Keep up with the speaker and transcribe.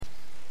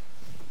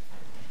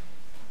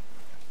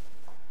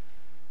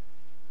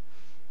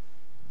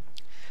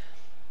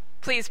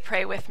Please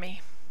pray with me.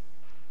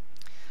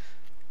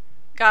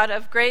 God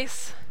of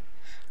grace,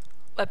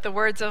 let the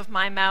words of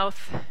my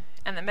mouth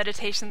and the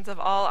meditations of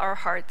all our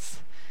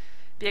hearts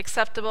be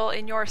acceptable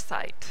in your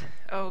sight,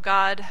 O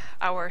God,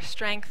 our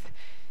strength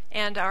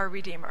and our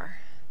Redeemer.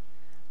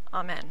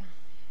 Amen.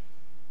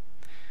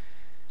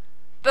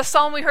 The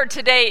psalm we heard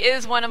today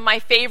is one of my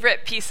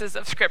favorite pieces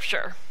of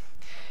Scripture.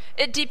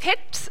 It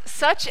depicts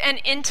such an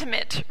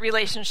intimate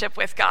relationship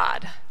with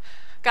God.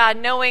 God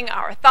knowing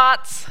our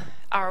thoughts,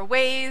 our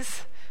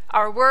ways,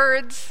 our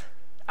words,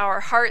 our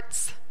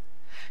hearts.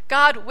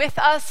 God with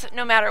us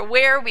no matter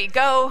where we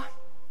go.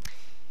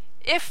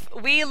 If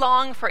we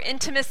long for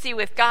intimacy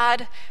with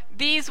God,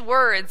 these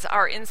words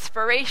are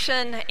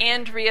inspiration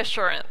and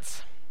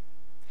reassurance.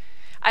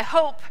 I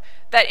hope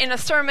that in a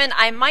sermon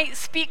I might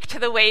speak to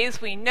the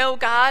ways we know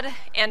God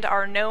and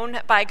are known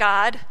by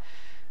God.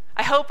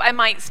 I hope I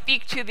might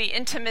speak to the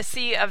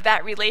intimacy of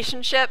that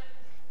relationship.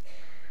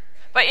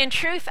 But in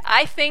truth,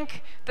 I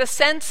think the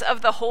sense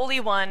of the Holy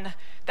One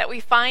that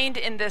we find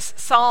in this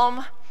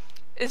psalm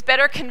is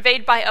better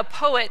conveyed by a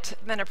poet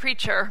than a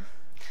preacher.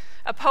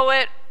 A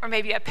poet, or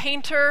maybe a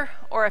painter,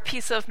 or a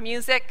piece of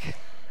music.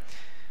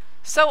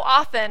 So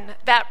often,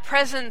 that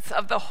presence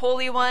of the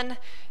Holy One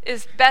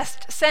is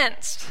best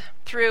sensed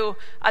through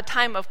a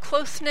time of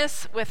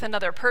closeness with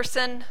another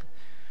person,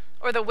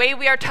 or the way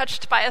we are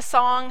touched by a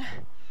song,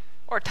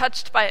 or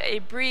touched by a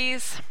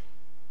breeze.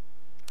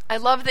 I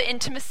love the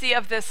intimacy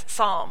of this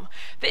psalm,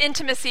 the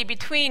intimacy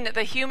between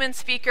the human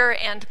speaker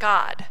and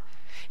God.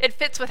 It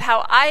fits with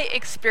how I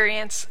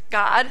experience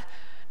God,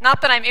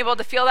 not that I'm able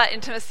to feel that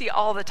intimacy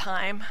all the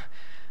time,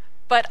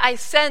 but I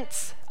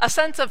sense a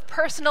sense of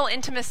personal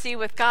intimacy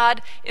with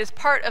God is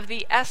part of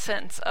the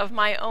essence of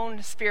my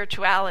own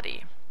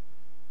spirituality.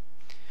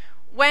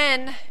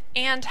 When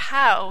and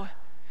how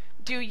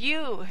do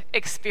you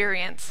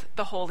experience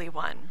the Holy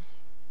One?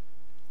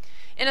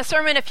 In a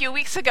sermon a few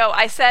weeks ago,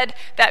 I said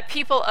that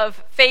people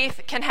of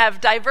faith can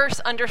have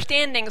diverse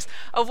understandings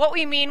of what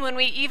we mean when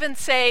we even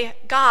say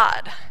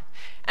God.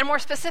 And more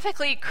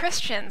specifically,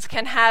 Christians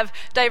can have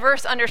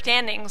diverse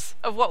understandings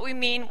of what we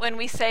mean when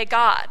we say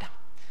God.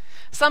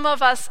 Some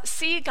of us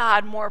see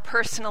God more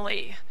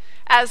personally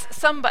as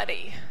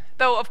somebody,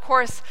 though of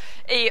course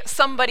a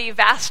somebody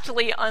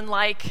vastly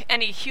unlike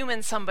any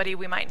human somebody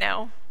we might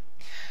know.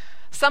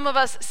 Some of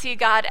us see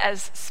God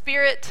as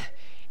spirit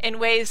in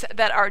ways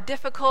that are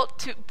difficult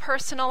to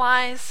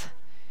personalize,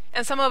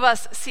 and some of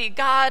us see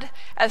God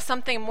as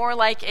something more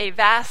like a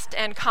vast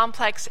and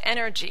complex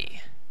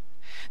energy.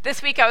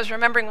 This week I was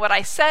remembering what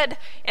I said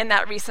in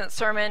that recent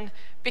sermon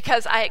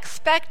because I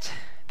expect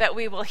that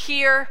we will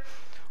hear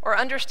or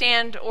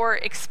understand or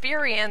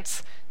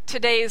experience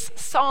today's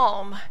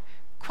psalm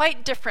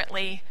quite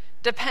differently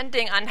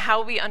depending on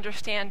how we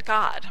understand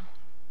God.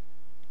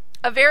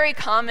 A very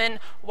common,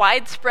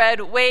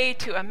 widespread way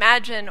to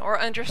imagine or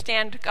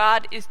understand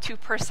God is to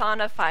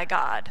personify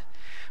God.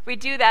 We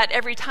do that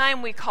every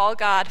time we call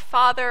God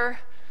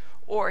Father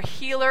or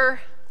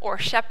Healer or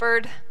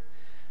Shepherd.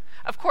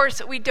 Of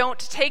course, we don't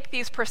take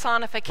these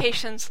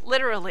personifications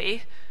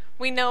literally.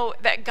 We know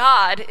that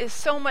God is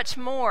so much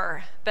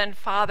more than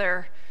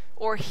Father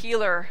or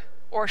Healer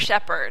or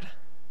Shepherd.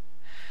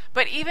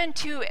 But even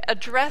to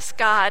address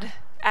God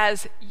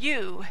as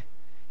you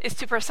is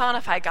to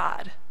personify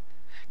God.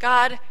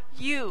 God,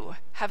 you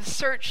have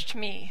searched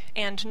me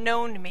and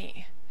known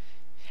me.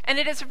 And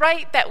it is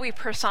right that we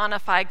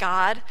personify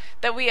God,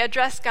 that we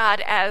address God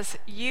as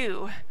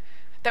you,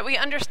 that we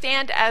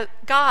understand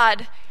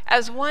God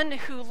as one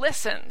who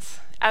listens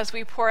as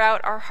we pour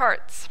out our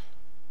hearts.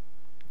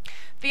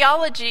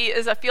 Theology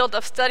is a field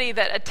of study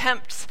that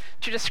attempts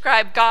to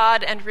describe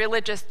God and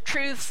religious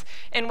truths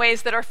in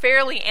ways that are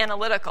fairly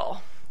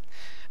analytical.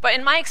 But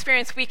in my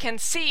experience, we can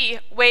see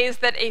ways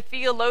that a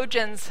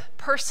theologian's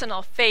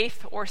personal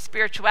faith or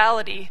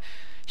spirituality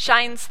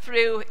shines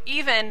through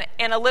even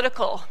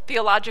analytical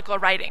theological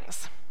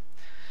writings.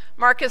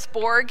 Marcus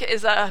Borg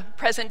is a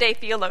present-day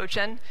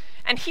theologian,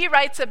 and he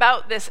writes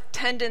about this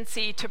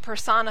tendency to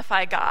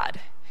personify God.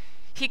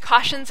 He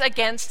cautions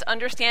against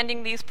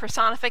understanding these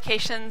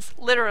personifications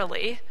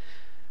literally,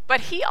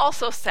 but he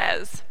also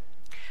says,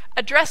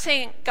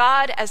 addressing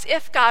God as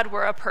if God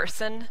were a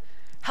person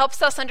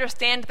helps us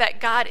understand that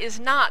God is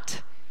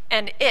not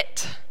an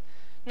it,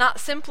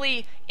 not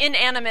simply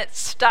inanimate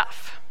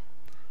stuff.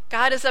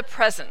 God is a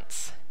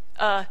presence,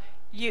 a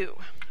you.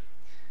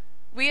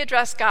 We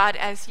address God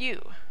as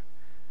you.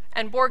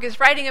 And Borg is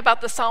writing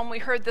about the psalm we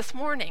heard this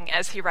morning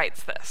as he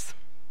writes this.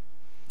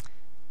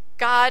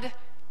 God,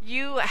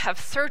 you have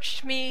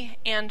searched me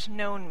and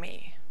known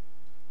me.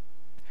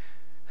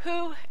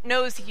 Who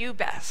knows you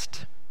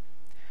best?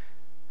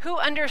 Who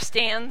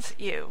understands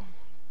you?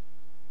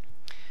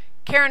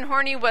 Karen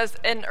Horney was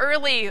an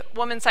early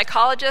woman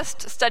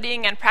psychologist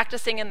studying and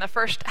practicing in the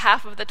first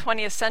half of the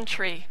 20th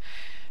century.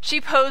 She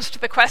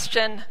posed the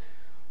question,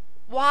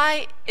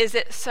 why is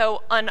it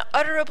so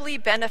unutterably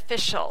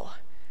beneficial,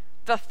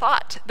 the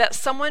thought that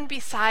someone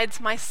besides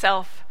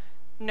myself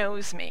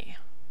knows me?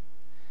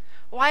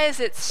 Why is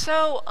it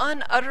so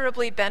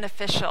unutterably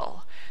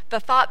beneficial, the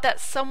thought that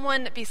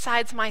someone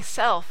besides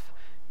myself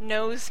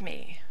knows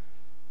me?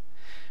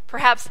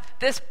 Perhaps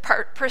this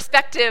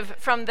perspective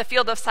from the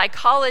field of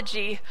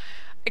psychology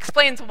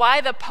explains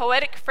why the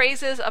poetic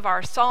phrases of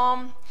our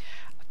psalm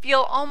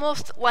feel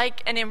almost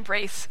like an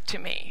embrace to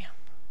me.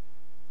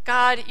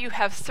 God, you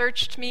have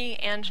searched me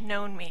and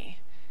known me.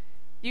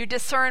 You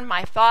discern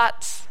my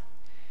thoughts.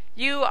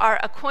 You are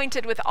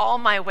acquainted with all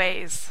my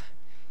ways.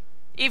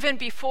 Even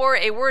before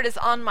a word is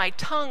on my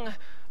tongue,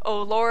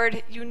 O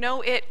Lord, you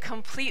know it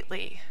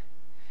completely.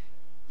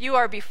 You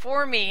are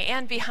before me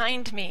and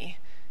behind me,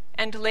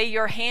 and lay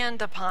your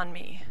hand upon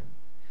me.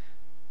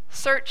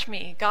 Search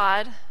me,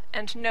 God,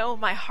 and know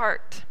my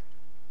heart.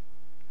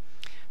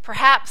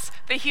 Perhaps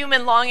the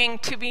human longing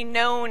to be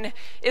known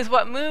is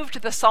what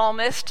moved the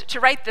psalmist to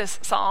write this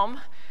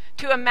psalm,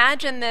 to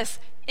imagine this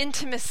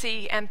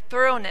intimacy and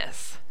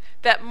thoroughness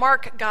that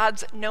mark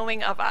God's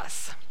knowing of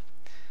us.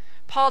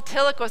 Paul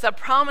Tillich was a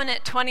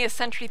prominent 20th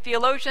century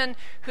theologian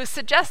who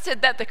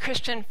suggested that the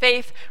Christian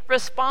faith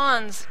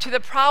responds to the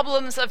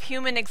problems of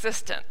human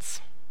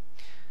existence.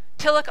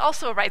 Tillich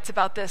also writes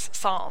about this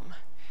psalm.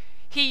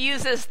 He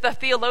uses the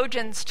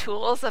theologian's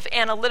tools of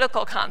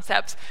analytical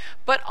concepts,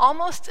 but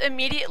almost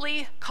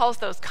immediately calls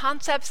those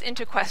concepts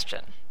into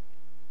question.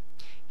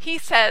 He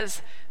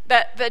says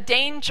that the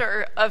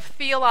danger of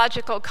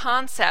theological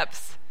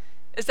concepts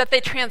is that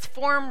they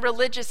transform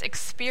religious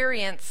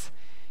experience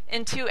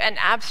into an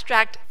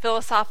abstract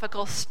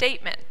philosophical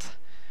statement,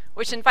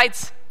 which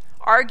invites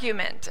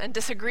argument and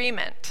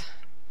disagreement.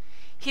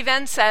 He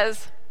then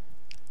says,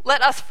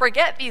 let us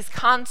forget these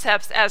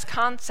concepts as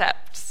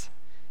concepts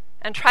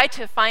and try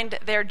to find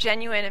their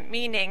genuine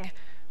meaning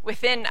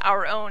within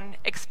our own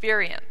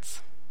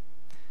experience.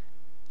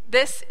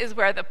 This is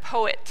where the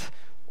poet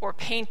or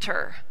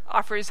painter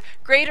offers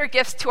greater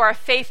gifts to our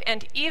faith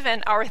and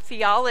even our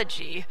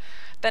theology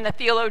than a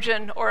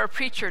theologian or a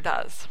preacher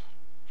does.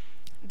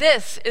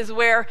 This is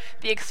where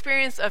the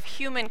experience of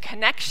human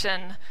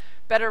connection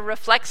better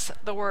reflects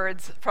the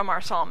words from our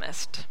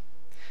psalmist.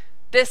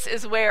 This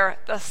is where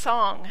the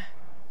song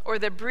or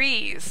the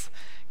breeze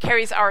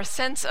carries our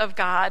sense of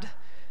God,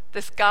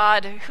 this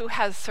God who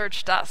has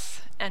searched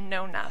us and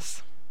known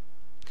us.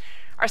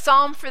 Our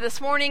psalm for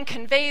this morning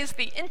conveys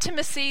the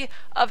intimacy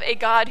of a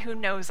God who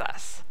knows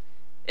us.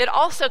 It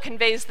also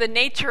conveys the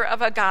nature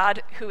of a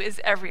God who is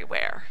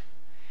everywhere.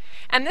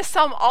 And this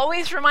psalm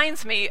always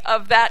reminds me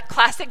of that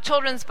classic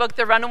children's book,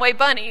 The Runaway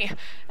Bunny,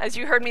 as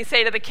you heard me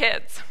say to the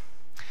kids.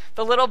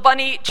 The little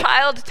bunny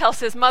child tells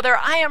his mother,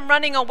 I am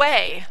running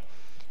away.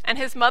 And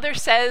his mother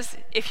says,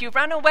 if you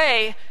run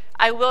away,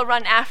 I will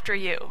run after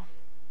you.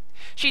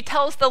 She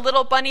tells the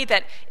little bunny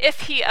that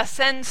if he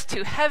ascends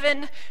to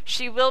heaven,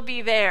 she will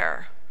be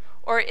there.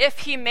 Or if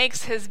he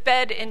makes his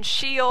bed in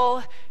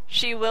Sheol,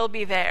 she will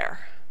be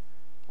there.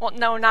 Well,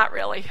 no, not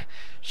really.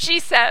 She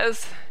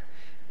says,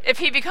 if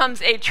he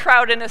becomes a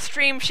trout in a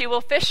stream, she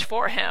will fish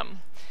for him.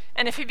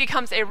 And if he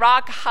becomes a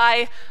rock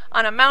high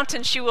on a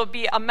mountain, she will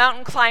be a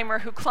mountain climber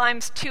who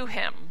climbs to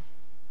him.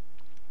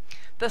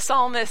 The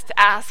psalmist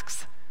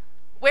asks,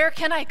 where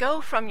can I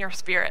go from your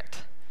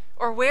spirit?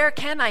 Or where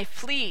can I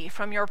flee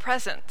from your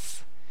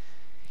presence?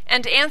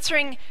 And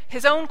answering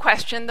his own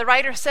question, the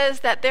writer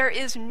says that there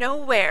is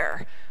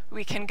nowhere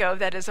we can go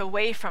that is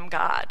away from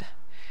God.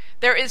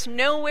 There is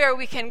nowhere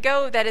we can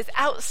go that is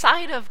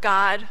outside of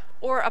God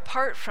or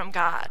apart from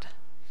God.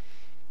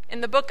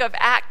 In the book of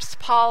Acts,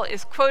 Paul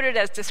is quoted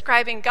as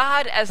describing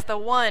God as the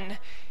one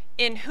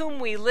in whom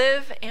we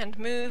live and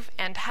move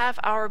and have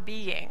our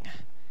being.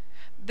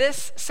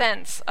 This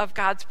sense of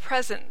God's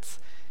presence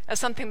as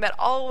something that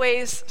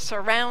always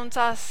surrounds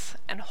us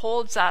and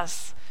holds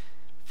us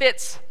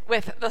fits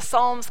with the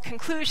Psalm's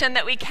conclusion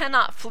that we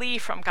cannot flee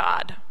from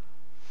God.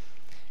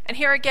 And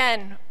here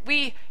again,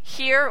 we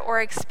hear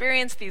or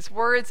experience these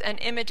words and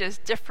images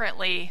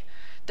differently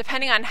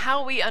depending on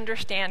how we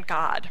understand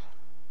God.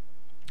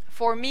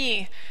 For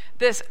me,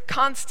 this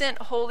constant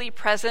holy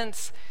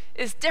presence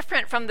is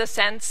different from the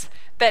sense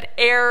that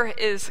air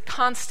is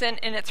constant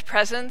in its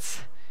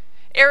presence.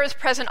 Air is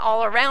present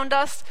all around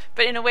us,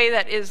 but in a way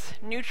that is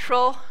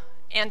neutral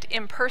and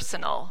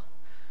impersonal.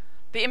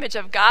 The image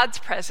of God's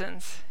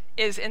presence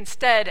is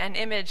instead an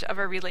image of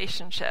a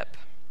relationship.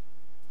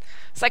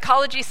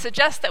 Psychology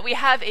suggests that we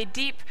have a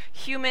deep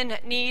human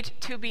need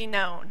to be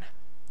known.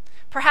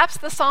 Perhaps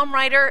the psalm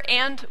writer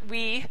and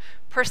we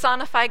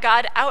personify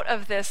God out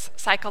of this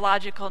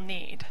psychological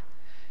need.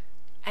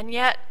 And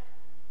yet,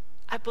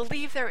 I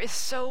believe there is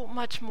so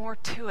much more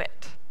to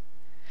it.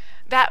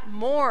 That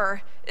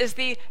more is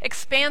the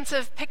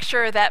expansive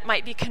picture that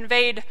might be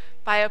conveyed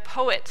by a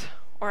poet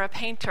or a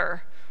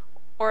painter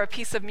or a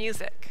piece of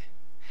music.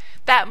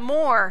 That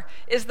more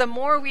is the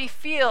more we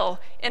feel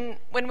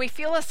when we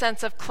feel a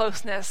sense of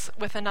closeness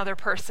with another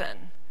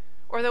person,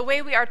 or the way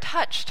we are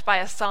touched by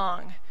a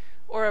song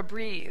or a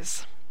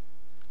breeze.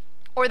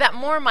 Or that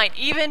more might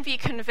even be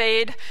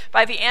conveyed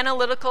by the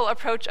analytical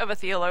approach of a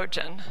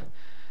theologian.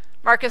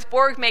 Marcus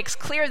Borg makes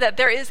clear that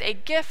there is a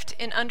gift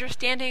in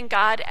understanding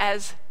God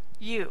as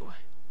you.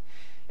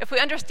 if we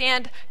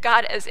understand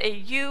God as a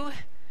you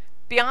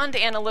beyond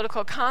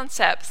analytical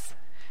concepts,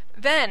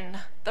 then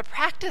the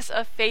practice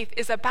of faith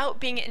is about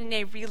being in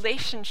a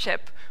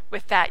relationship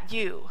with that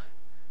you,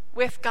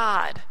 with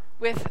God,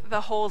 with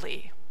the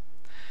holy.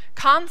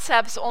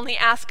 Concepts only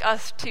ask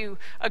us to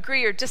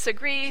agree or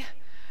disagree.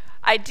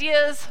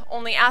 Ideas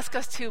only ask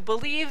us to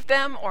believe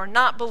them or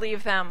not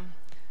believe them.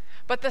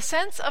 But the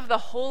sense of the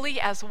holy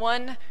as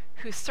one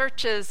who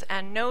searches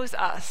and knows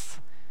us,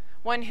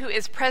 one who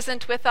is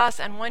present with us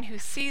and one who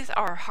sees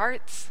our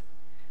hearts,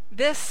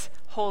 this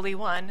Holy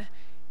One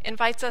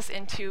invites us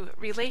into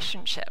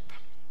relationship.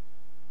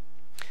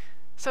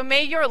 So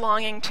may your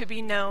longing to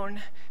be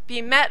known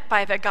be met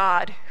by the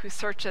God who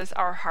searches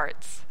our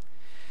hearts.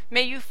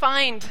 May you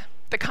find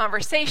the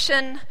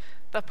conversation,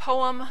 the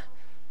poem,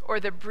 or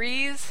the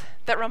breeze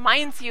that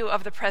reminds you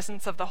of the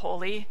presence of the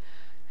holy,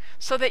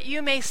 so that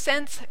you may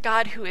sense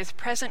God who is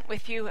present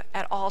with you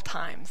at all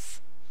times.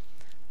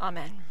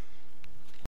 Amen.